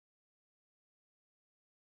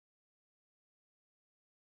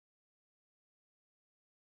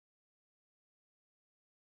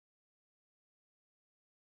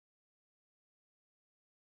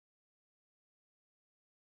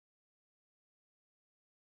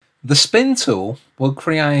The spin tool will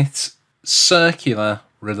create circular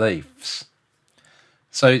reliefs.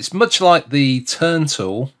 So it's much like the turn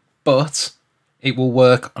tool, but it will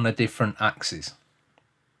work on a different axis.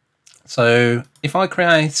 So if I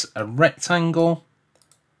create a rectangle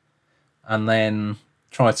and then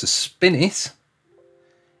try to spin it,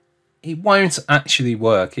 it won't actually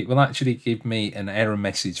work. It will actually give me an error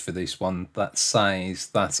message for this one that says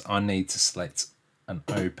that I need to select an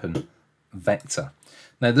open vector.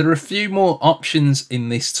 Now there are a few more options in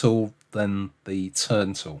this tool than the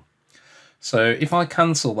turn tool. So if I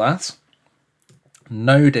cancel that,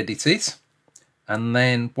 node edit it, and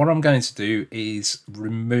then what I'm going to do is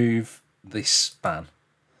remove this span.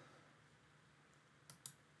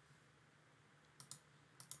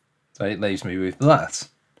 So it leaves me with that.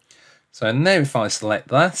 So now if I select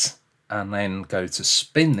that and then go to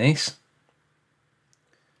spin this,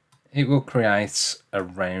 it will create a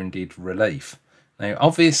rounded relief. Now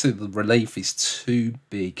obviously the relief is too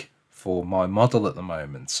big for my model at the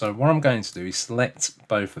moment. So what I'm going to do is select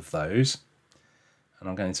both of those and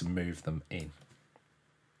I'm going to move them in.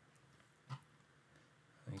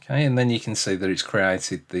 Okay, and then you can see that it's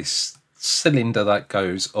created this cylinder that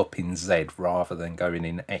goes up in Z rather than going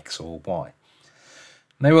in X or Y.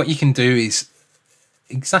 Now what you can do is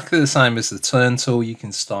exactly the same as the turn tool. You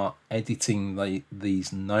can start editing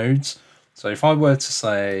these nodes. So if I were to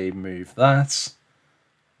say move that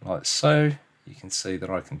like so, you can see that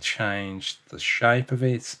I can change the shape of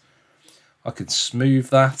it. I could smooth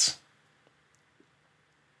that.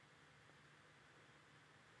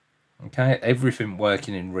 Okay, everything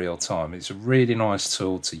working in real time. It's a really nice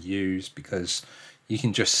tool to use because you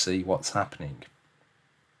can just see what's happening.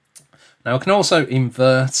 Now I can also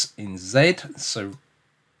invert in Z, so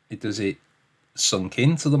it does it sunk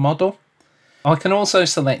into the model. I can also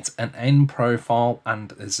select an N profile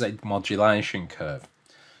and a Z modulation curve.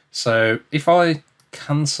 So if I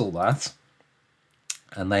cancel that,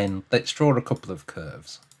 and then let's draw a couple of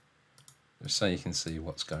curves, just so you can see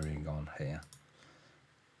what's going on here.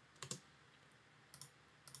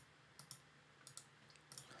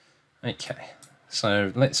 Okay,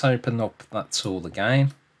 so let's open up that tool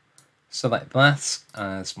again, select that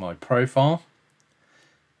as my profile,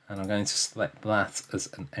 and I'm going to select that as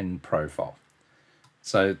an end profile.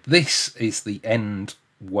 So this is the end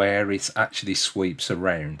where it actually sweeps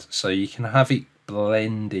around, so you can have it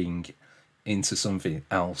blending into something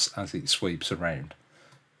else as it sweeps around.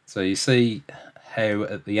 So you see how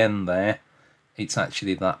at the end there it's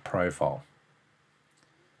actually that profile,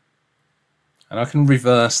 and I can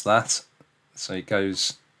reverse that so it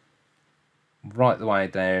goes right the way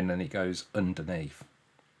down and it goes underneath.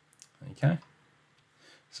 Okay,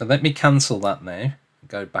 so let me cancel that now,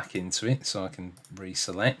 go back into it so I can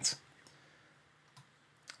reselect.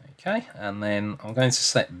 Okay, and then I'm going to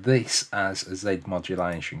set this as a Z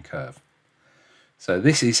modulation curve. So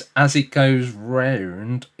this is, as it goes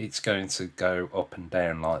round, it's going to go up and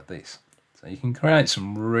down like this. So you can create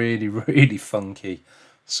some really, really funky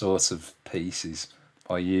sorts of pieces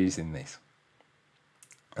by using this.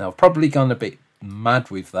 Now I've probably gone a bit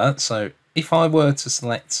mad with that, so if I were to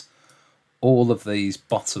select all of these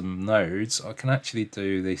bottom nodes, I can actually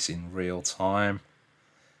do this in real time,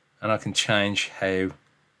 and I can change how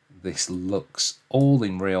this looks all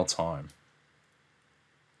in real time.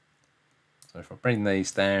 So if I bring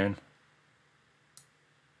these down,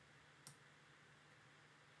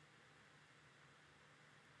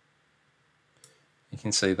 you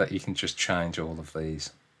can see that you can just change all of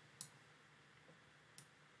these.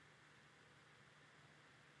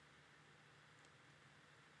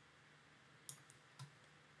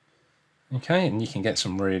 Okay, and you can get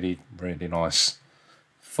some really, really nice,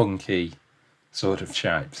 funky sort of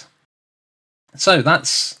shapes. So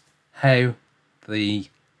that's how the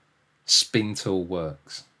spin tool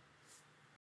works.